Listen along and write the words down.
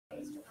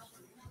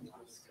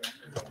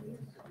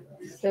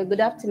So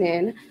good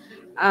afternoon.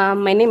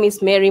 My name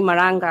is Mary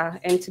Maranga,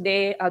 and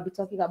today I'll be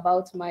talking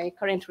about my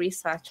current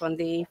research on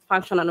the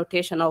functional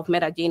annotation of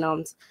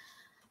metagenomes.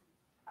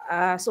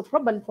 So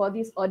probably for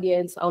this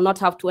audience, I'll not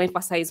have to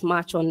emphasize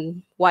much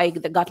on why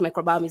the gut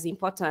microbiome is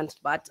important,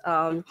 but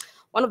one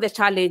of the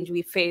challenges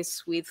we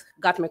face with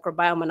gut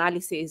microbiome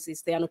analysis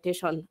is the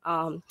annotation.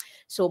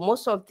 So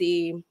most of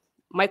the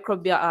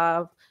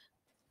microbial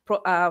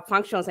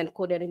functions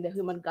encoded in the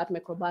human gut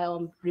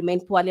microbiome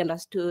remain poorly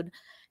understood.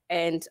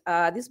 And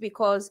this is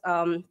because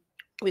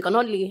we can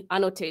only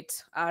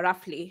annotate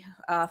roughly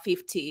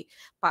 50%.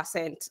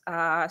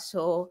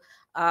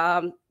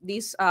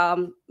 This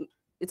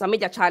it's a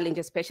major challenge,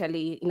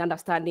 especially in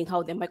understanding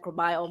how the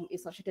microbiome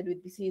is associated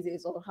with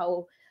diseases or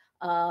how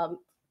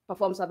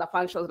performs other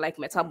functions like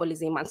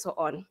metabolism and so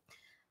on.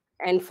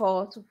 And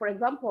for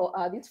example,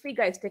 this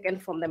figure is taken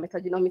from the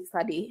metagenomic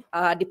study,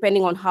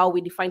 depending on how we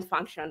define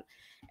function.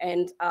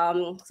 And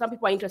some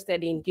people are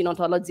interested in gene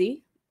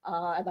ontology,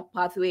 other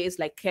pathways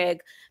like KEGG,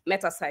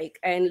 metapsych.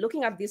 And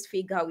looking at this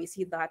figure, we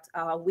see that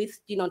with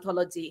gene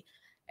ontology,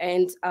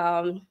 and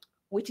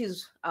which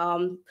is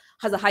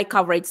has a high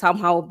coverage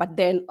somehow, but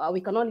then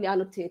we can only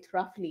annotate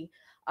roughly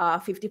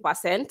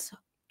 50%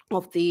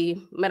 of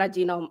the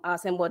metagenome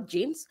assembled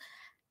genes.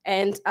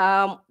 And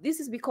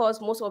this is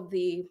because most of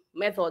the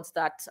methods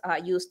that are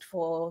used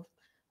for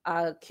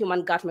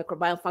human gut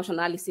microbiome function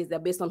analysis, they're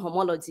based on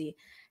homology.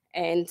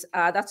 And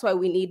that's why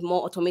we need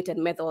more automated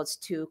methods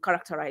to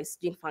characterize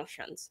gene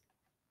functions.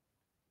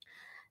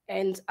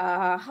 And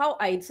how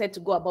I decided to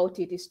go about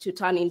it is to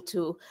turn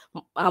into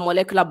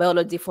molecular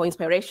biology for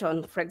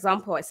inspiration. For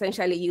example,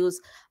 essentially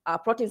use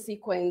protein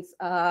sequence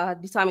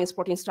determines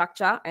protein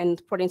structure,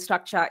 and protein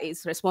structure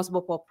is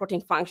responsible for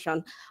protein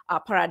function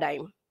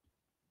paradigm.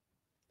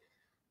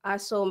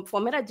 So for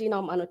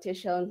metagenome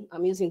annotation,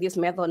 I'm using this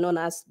method known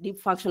as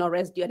deep functional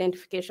residue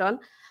identification,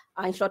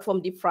 in short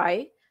form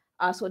DeepFry.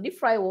 So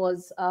DeepFry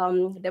was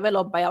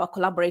developed by our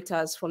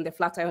collaborators from the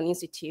Flatiron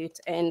Institute,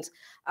 and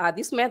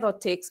this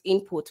method takes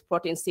input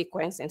protein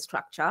sequence and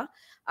structure.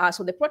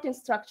 So the protein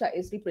structure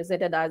is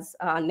represented as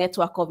a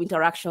network of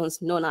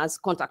interactions known as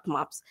contact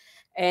maps.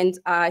 And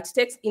it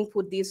takes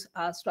input this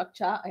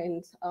structure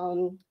and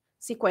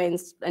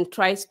sequence and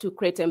tries to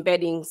create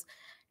embeddings.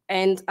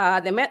 And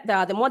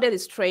the model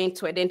is trained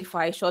to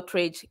identify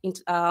short-range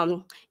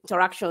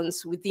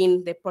interactions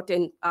within the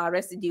protein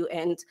residue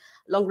and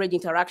long-range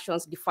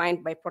interactions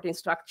defined by protein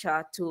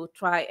structure to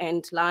try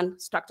and learn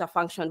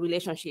structure-function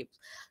relationships.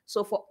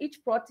 So for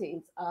each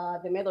protein,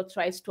 the method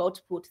tries to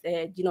output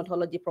the gene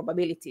ontology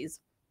probabilities.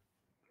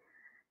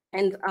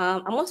 And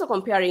I'm also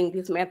comparing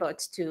these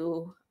methods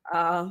to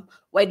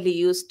widely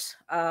used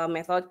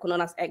method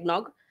known as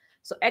eggnog.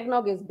 So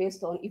eggnog is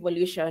based on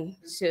evolution.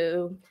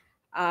 So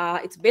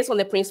it's based on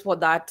the principle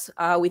that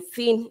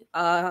within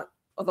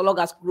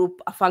orthologous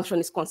group, a function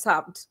is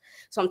conserved.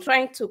 So I'm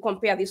trying to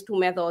compare these two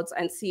methods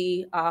and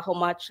see how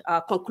much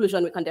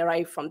conclusion we can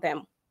derive from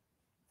them.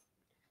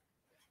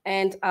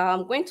 And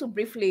I'm going to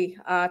briefly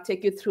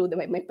take you through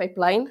my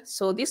pipeline.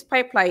 So this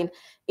pipeline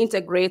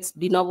integrates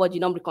de novo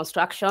genome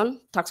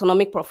reconstruction,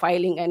 taxonomic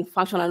profiling, and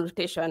functional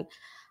annotation.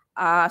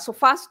 So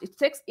first, it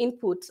takes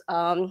input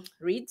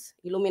reads,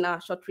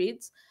 Illumina short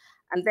reads,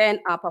 and then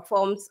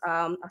performs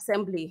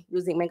assembly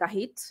using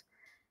megahit,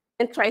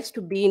 and tries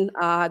to bin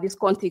these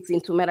contigs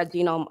into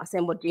metagenome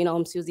assembled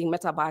genomes using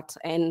metabat,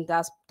 and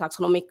does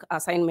taxonomic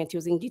assignment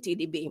using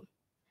GTDB.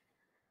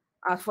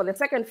 For the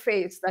second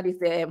phase, that is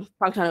the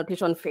function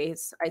annotation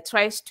phase, it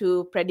tries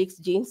to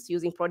predict genes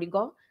using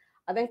Prodigo,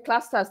 and then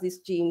clusters these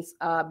genes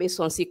based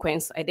on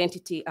sequence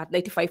identity at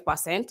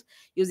 95%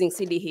 using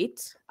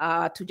CD-HIT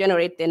to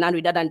generate the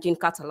non-redundant gene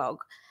catalog.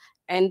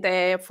 And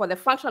for the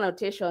functional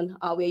annotation,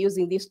 we're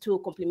using these two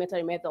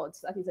complementary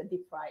methods. That is a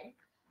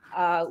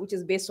DeepFry, which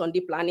is based on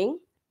deep learning,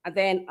 and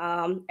then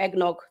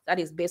eggnog, that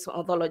is based on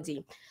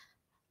orthology.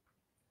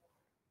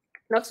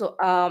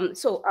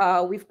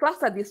 We've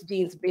clustered these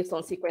genes based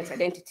on sequence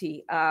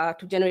identity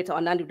to generate our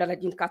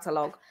non-redundant gene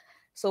catalog.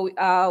 So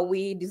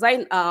we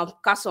designed a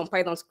custom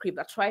Python script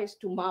that tries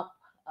to map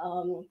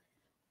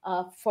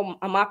from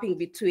a mapping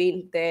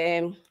between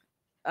the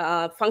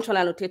functional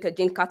annotated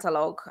gene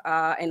catalog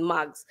and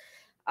MAGs.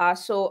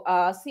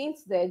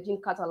 Since the gene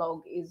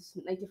catalog is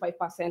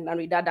 95%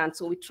 non-redundant,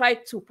 so we try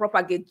to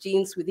propagate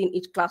genes within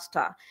each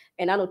cluster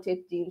and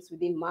annotate genes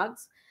within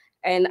MAGs.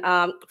 And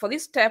for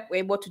this step, we're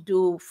able to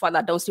do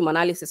further downstream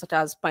analysis, such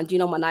as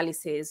pangenome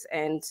analysis,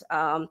 and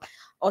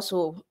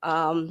also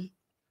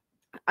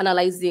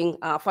analyzing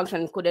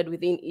function encoded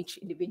within each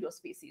individual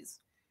species.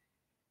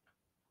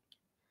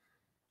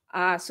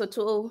 So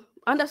to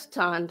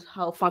understand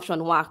how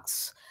function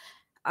works,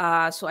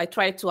 so I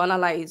tried to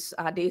analyze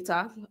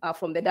data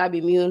from the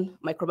Derby-Immune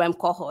microbiome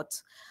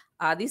cohort.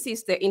 This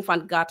is the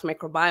infant gut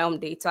microbiome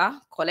data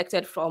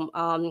collected from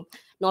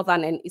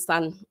Northern and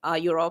Eastern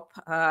Europe,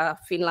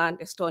 Finland,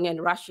 Estonia,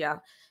 and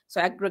Russia. So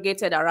I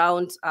aggregated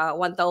around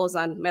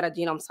 1,000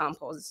 metagenome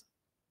samples.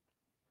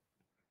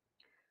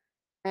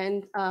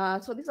 And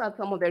so these are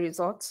some of the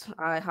results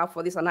I have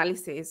for this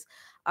analysis.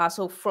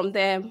 So from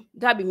the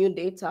immune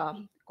data,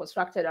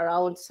 constructed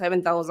around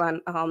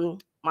 7,000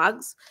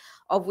 mags,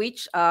 of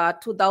which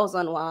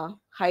 2,000 were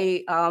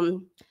high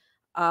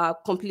high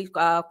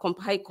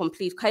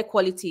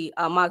quality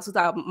marks. Those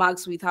are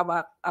marks with have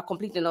a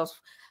completeness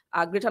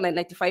of greater than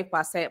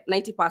 95%,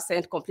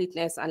 90%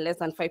 completeness and less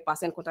than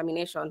 5%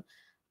 contamination.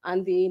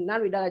 And the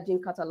non-reader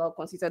gene catalog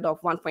consisted of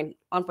 1.9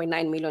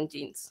 million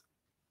genes.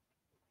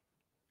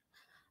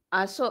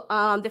 So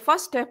the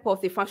first step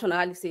of the functional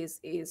analysis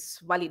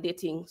is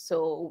validating.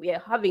 So we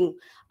are having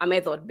a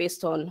method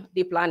based on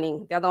deep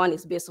learning. The other one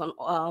is based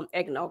on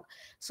eggnog.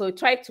 So we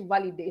try to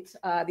validate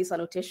this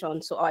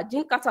annotation. So our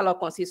gene catalog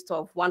consists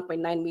of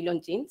 1.9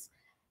 million genes.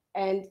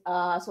 And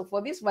so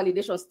for this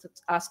validation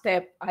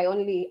step, I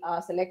only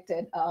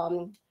selected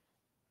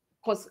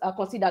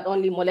considered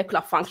only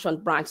molecular function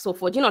branch. So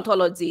for gene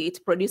ontology,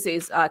 it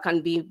produces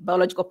can be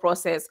biological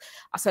process,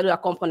 a cellular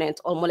component,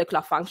 or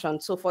molecular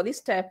function. So for this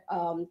step,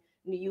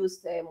 we use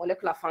the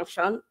molecular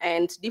function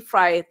and deep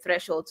fry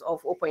thresholds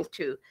of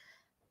 0.2.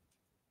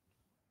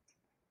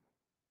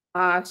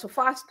 So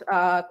first,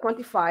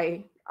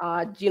 quantify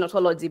gene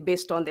ontology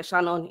based on the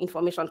Shannon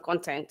information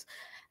content.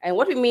 And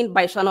what we mean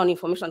by Shannon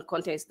information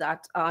content is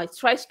that it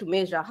tries to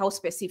measure how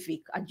specific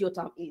a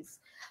geoterm is.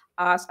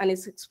 And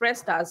it's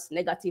expressed as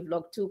negative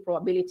log2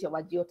 probability of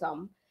a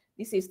geoterm.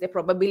 This is the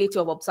probability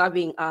of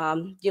observing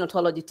gene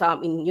ontology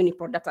term in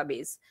UniProt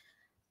database.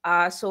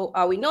 So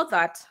we know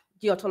that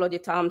gene ontology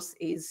terms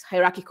is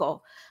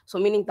hierarchical. So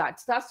meaning that it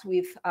starts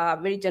with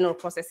very general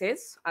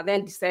processes and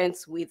then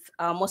descends with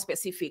more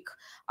specific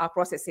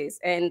processes.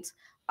 And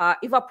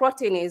if a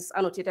protein is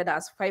annotated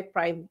as 5'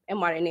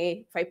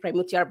 mRNA, 5'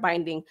 UTR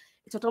binding,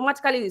 it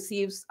automatically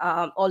receives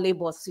all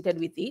labels associated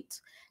with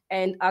it.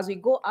 And as we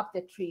go up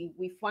the tree,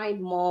 we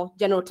find more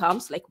general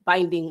terms like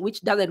binding,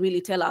 which doesn't really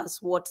tell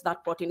us what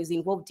that protein is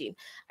involved in.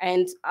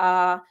 And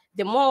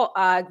the more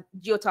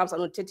geoterms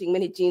annotating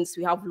many genes,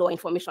 we have lower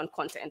information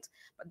content.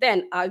 But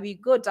then we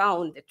go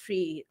down the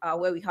tree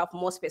where we have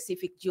more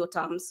specific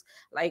geoterms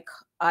like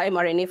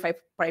mRNA 5'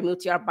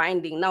 UTR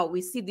binding. Now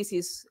we see this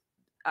is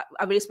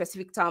a very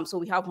specific term, so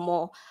we have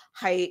more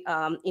high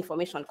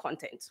information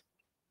content.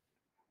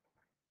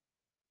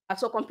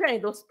 So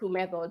comparing those two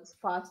methods,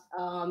 first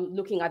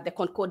looking at the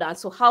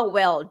concordance. So how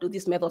well do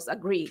these methods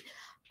agree?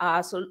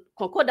 So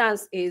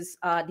concordance is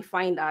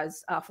defined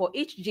as for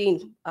each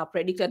gene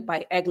predicted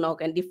by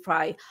eggnog and deep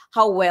fry,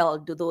 how well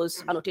do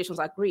those annotations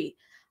agree?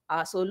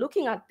 So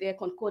looking at the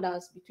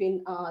concordance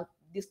between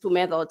these two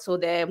methods, so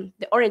the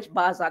orange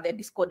bars are the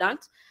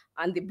discordant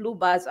and the blue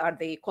bars are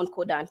the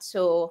concordant.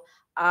 So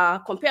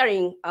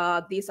comparing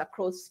these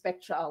across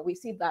spectra, we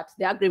see that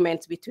the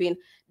agreement between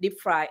deep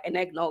fry and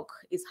eggnog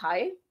is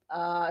high,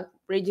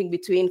 ranging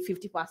between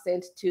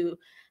 50% to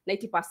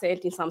 90%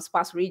 in some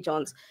sparse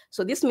regions.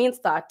 So this means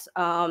that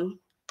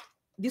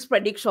these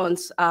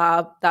predictions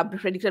that are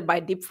predicted by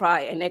deep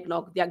fry and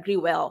eggnog, they agree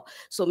well.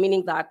 So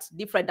meaning that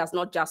deep fry does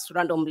not just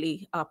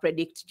randomly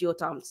predict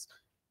geoterms.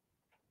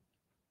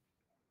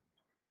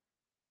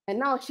 And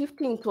now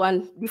shifting to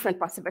a different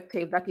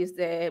perspective, that is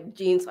the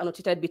genes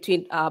annotated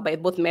between by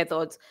both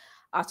methods.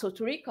 So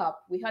to recap,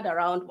 we had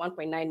around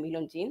 1.9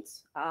 million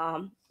genes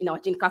in our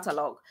gene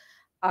catalog.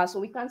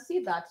 So we can see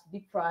that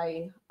deep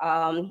fry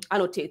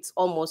annotates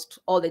almost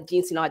all the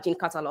genes in our gene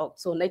catalog.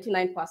 So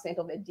 99%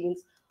 of the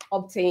genes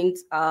obtained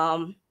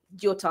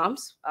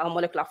geoterms,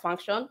 molecular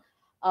function,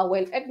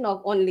 while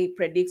eggnog only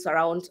predicts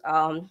around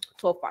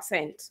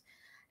 12%.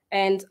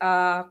 And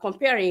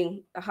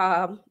comparing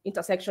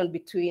intersection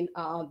between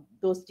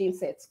those gene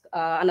sets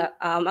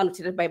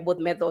annotated by both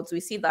methods,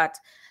 we see that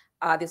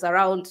there's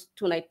around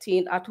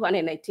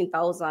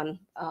 219,000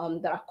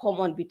 that are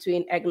common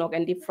between eggnog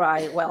and deep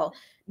fry. Well,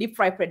 deep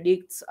fry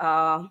predicts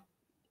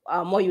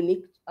more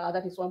unique,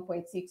 that is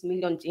 1.6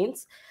 million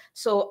genes.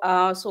 So,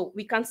 so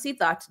we can see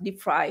that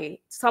deep fry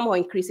somehow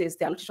increases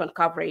the annotation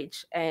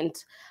coverage, and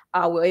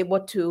we're able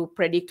to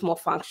predict more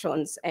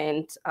functions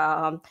and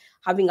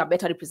having a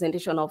better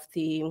representation of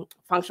the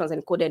functions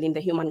encoded in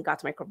the human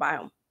gut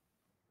microbiome.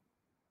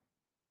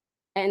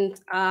 And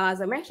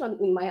as I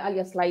mentioned in my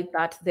earlier slide,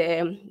 that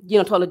the gene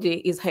ontology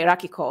is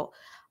hierarchical.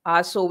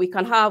 So we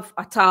can have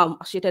a term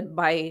associated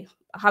by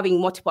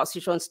having multiple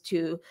associations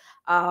to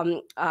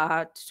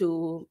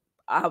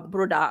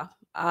broader,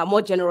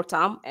 more general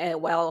term,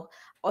 while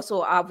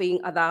also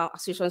having other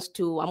associations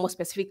to a more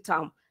specific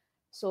term.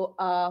 So,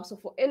 so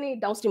for any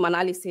downstream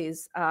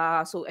analysis,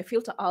 so I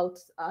filter out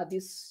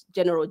these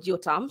general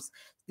geoterms,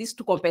 this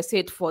to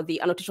compensate for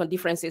the annotation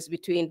differences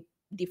between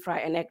deep fry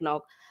and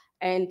eggnog.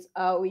 And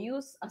we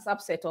use a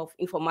subset of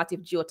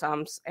informative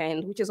geoterms,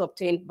 and which is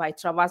obtained by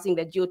traversing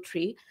the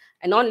geotree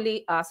and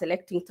only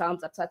selecting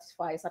terms that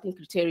satisfy certain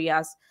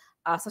criteria,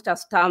 such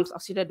as terms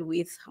associated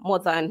with more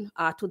than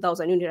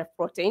 2,000 unit of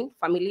protein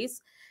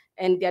families,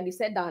 and their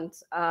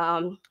descendants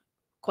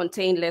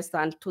contain less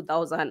than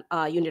 2,000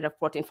 unit of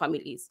protein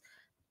families.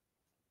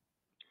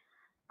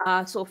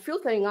 So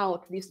filtering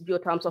out these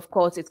geoterms, of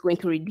course, it's going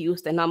to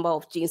reduce the number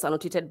of genes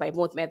annotated by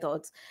both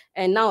methods.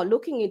 And now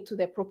looking into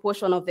the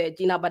proportion of the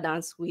gene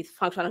abundance with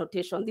functional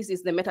annotation, this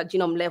is the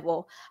metagenome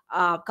level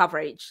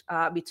coverage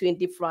between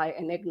DeepFry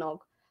and eggnog.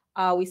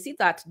 We see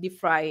that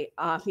DeepFry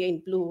here in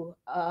blue,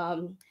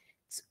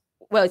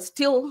 well, it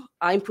still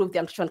improved the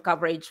annotation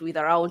coverage with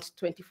around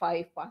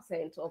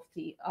 25% of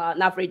the,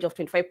 an average of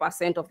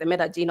 25% of the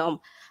metagenome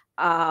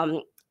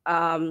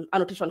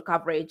annotation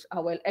coverage,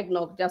 while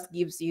eggnog just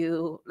gives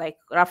you like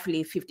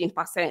roughly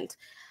 15%.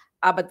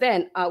 But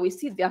then we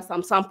see there are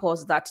some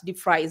samples that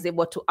DeepFry is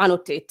able to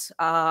annotate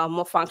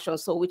more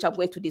functions, so which I'm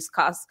going to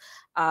discuss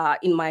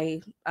in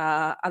my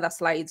other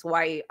slides,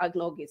 why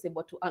eggnog is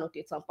able to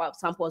annotate some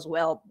samples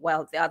well,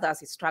 while the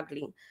others is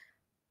struggling.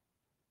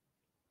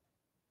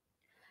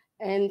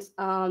 And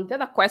the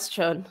other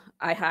question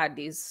I had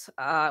is,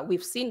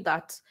 we've seen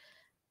that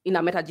in a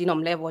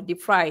metagenome level,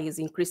 DeepFry is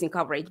increasing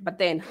coverage, but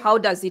then how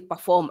does it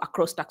perform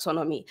across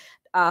taxonomy?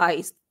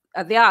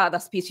 There are other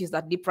species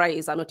that DeepFry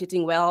is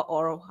annotating well,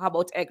 or how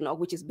about eggnog,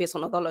 which is based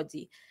on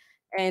orthology?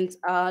 And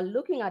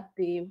looking at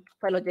the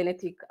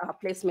phylogenetic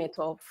placement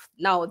of,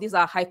 now these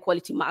are high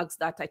quality marks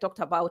that I talked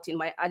about in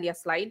my earlier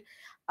slide,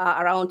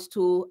 around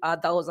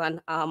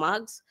 2,000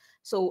 marks.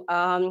 So,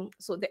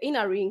 so the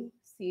inner ring,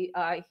 see,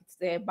 it's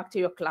the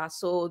bacterial class.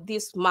 So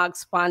this mark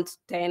spans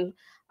 10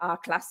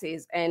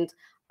 classes. And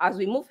as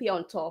we move here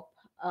on top,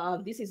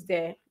 this is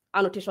the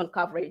annotation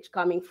coverage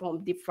coming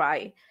from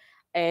DeepFry.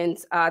 And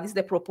this is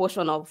the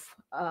proportion of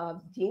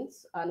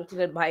genes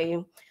annotated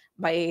by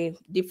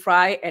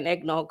DeepFry and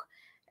eggnog.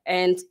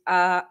 And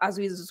as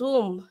we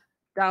zoom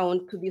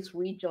down to this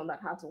region that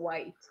has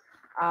white,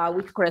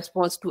 which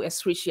corresponds to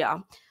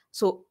Escherichia,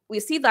 so we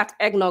see that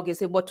eggnog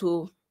is able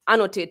to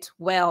annotate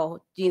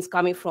well genes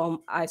coming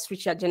from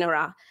Escherichia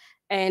genera.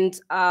 And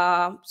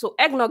so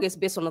eggnog is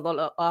based on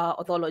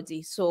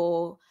orthology.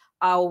 So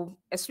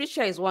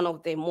Escherichia is one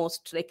of the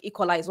most, like E.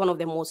 coli is one of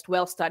the most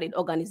well-studied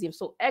organisms.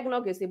 So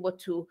eggnog is able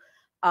to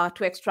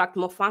extract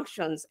more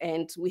functions,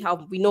 and we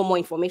know more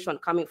information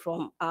coming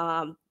from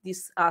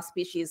this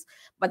species.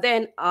 But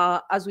then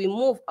as we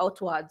move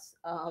outwards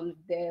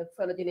the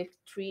phylogenetic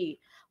tree,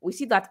 we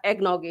see that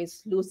eggnog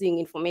is losing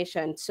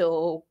information.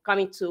 So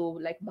coming to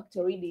like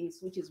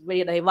Bacteroides, which is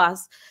very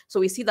diverse. So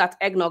we see that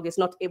eggnog is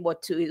not able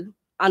to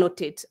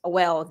annotate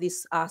well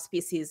this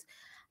species.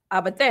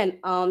 But then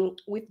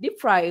with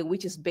DeepFry,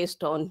 which is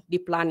based on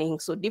deep learning,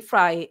 so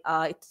DeepFry,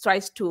 it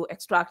tries to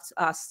extract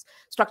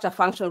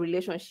structure-function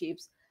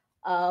relationships.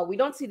 We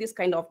don't see this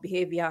kind of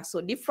behavior. So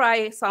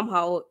DeepFry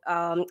somehow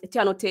it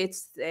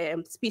annotates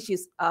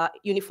species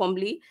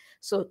uniformly.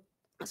 So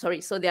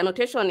the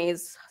annotation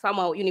is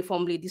somehow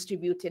uniformly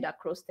distributed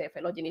across the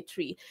phylogeny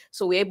tree.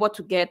 So we're able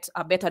to get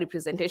a better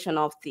representation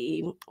of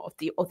the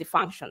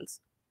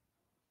functions.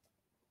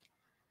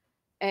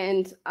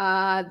 And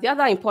the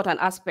other important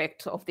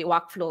aspect of the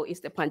workflow is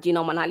the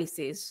pangenome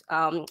analysis.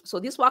 So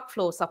this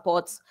workflow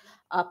supports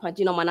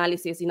pangenome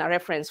analysis in a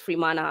reference-free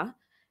manner.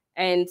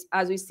 And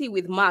as we see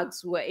with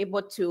MAGs, we're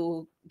able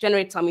to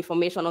generate some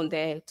information on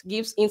there. It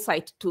gives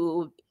insight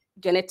to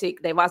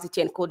genetic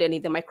diversity encoded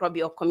in the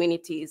microbial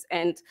communities.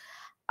 And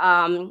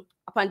a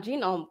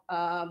pangenome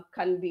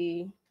can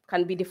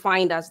be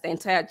defined as the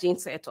entire gene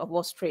set of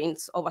all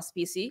strains of a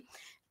species.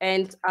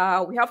 And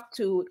we have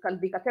to, can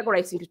be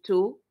categorized into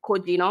two: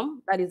 cogenome,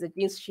 that is the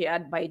genes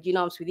shared by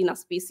genomes within a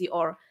species,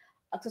 or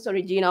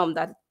accessory genome,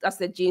 that's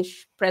the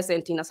genes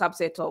present in a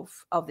subset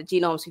of the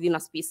genomes within a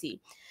species.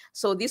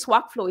 So this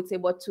workflow is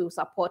able to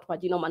support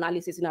pangenome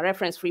analysis in a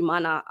reference-free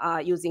manner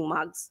using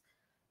MAGs.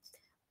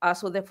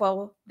 So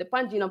therefore, the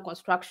pangenome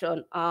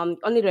construction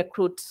only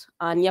recruits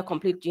near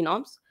complete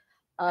genomes,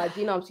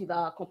 genomes with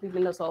a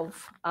completeness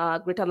of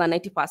greater than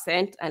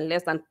 90% and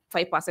less than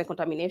 5%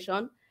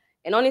 contamination,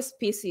 and only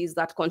species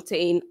that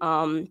contain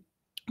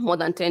more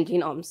than 10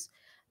 genomes.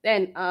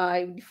 Then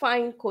I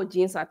define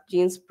cogenes as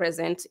genes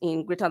present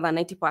in greater than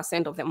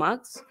 90% of the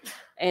marks,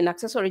 and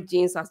accessory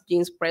genes as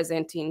genes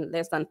present in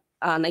less than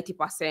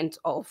 90%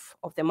 of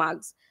the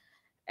marks.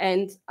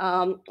 And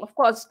of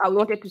course, I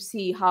wanted to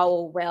see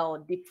how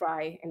well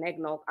DeepFry and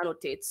eggnog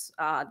annotates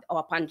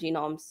our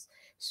pangenomes.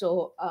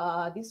 So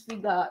this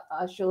figure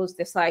shows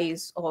the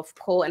size of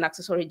core and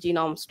accessory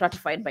genomes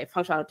stratified by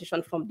functional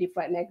annotation from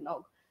DeepFry and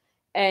eggnog.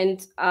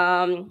 And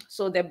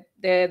so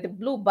the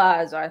blue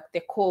bars are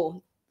the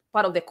core,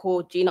 part of the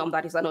core genome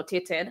that is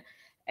annotated,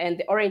 and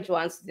the orange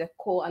ones, the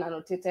core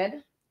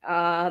unannotated.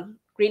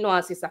 Green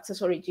ones is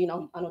accessory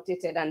genome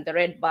annotated, and the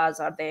red bars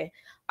are the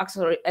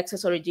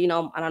accessory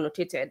genome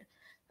unannotated.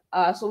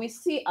 So we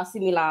see a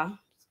similar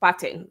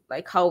pattern,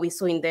 like how we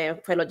saw in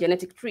the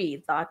phylogenetic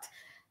tree, that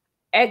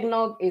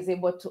eggnog is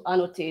able to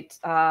annotate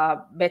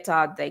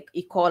better, like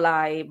E.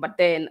 coli, but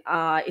then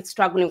it's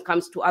struggling when it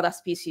comes to other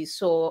species.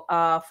 So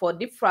for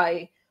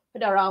DeepFry,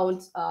 with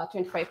around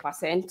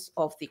 25%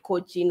 of the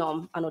core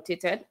genome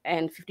annotated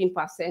and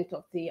 15%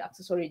 of the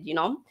accessory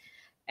genome.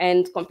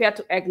 And compared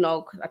to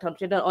eggnog, that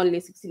annotated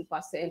only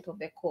 16% of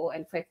the core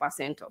and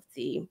 5% of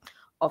the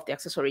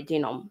accessory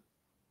genome.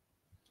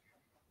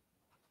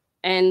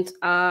 And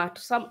to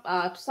sum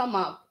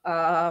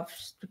up,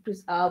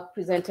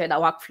 presented a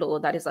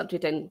workflow that is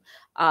treating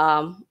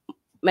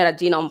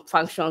metagenome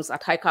functions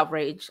at high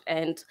coverage.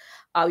 And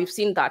we've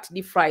seen that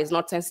DFRI is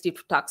not sensitive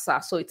to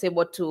taxa, so it's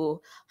able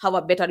to have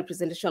a better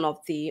representation of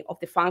the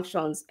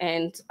functions.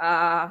 And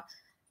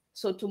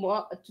so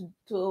tomorrow,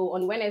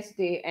 on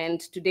Wednesday and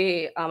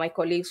today, my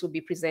colleagues will be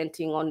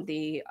presenting on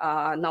the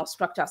now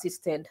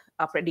structure-assisted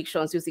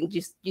predictions using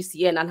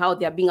GCN and how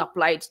they are being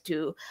applied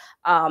to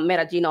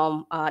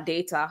metagenome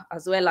data,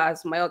 as well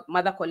as my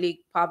other colleague,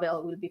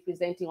 Pavel, will be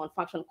presenting on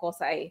function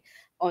COSI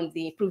on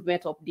the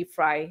improvement of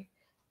DFRI.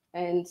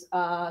 And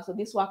so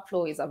this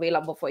workflow is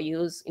available for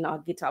use in our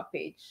GitHub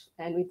page.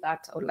 And with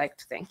that, I would like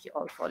to thank you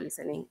all for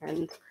listening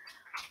and